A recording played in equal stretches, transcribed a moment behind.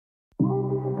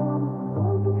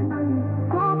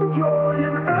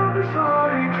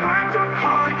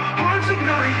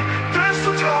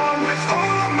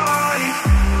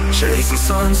and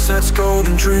sunsets,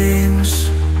 golden dreams.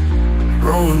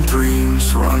 Rolling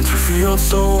dreams run through fields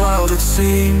so wild it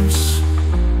seems.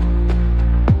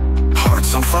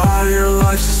 Hearts on fire,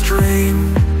 life's a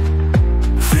stream.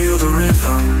 Feel the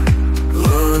rhythm,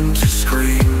 learn to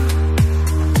scream.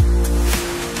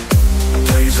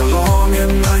 Days are long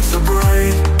and nights are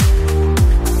bright.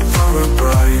 Fire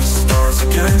bright, stars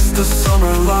against the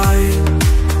summer light.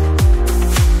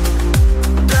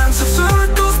 Dance of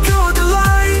circles, pure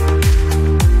delight.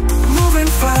 Moving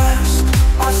fast,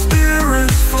 our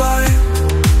spirits fly.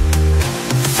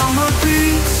 Summer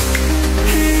beats,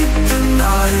 heat the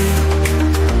night.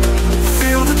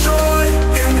 Feel the joy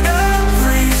in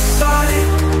every sight.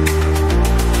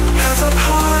 Hands up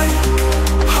high,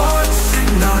 hearts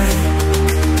ignite.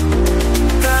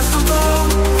 Dance along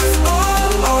with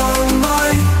all our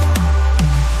might.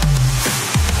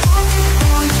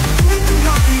 With the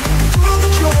night, feel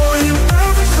the joy in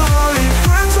every sight.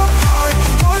 Hands up high,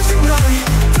 hearts ignite.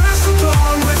 Dance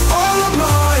along with all our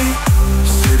might.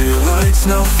 City lights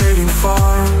now fading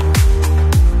far.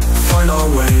 Find our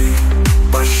way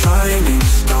by shining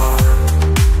star.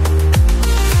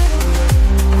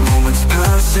 Moments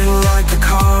passing like a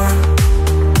car.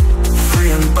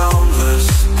 Free and boundless,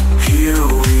 here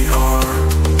we are.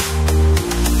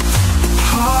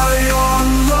 High on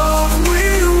love, we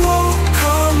won't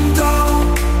come down.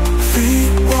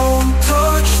 Feet won't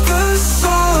touch the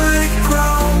solid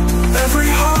ground. Every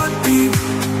heartbeat,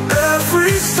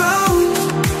 every sound.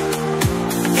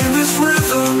 In this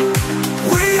rhythm,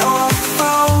 we are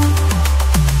found.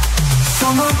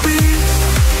 Summer beats,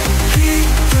 heat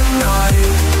the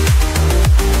night.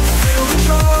 Feel the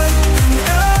joy in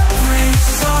every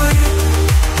sight.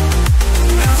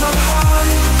 Hands up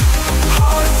high,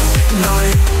 hearts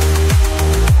ignite.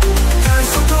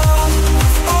 Dance the dawn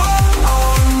with all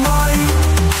our might.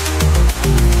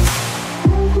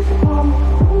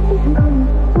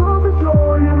 Feel the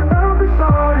joy in every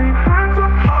sight. Hands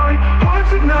up high,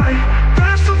 hearts ignite.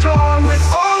 Dance the dawn with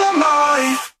all our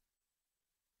might.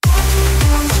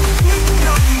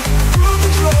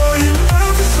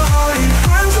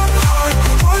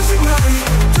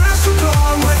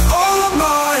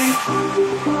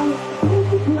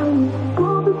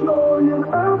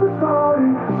 All of my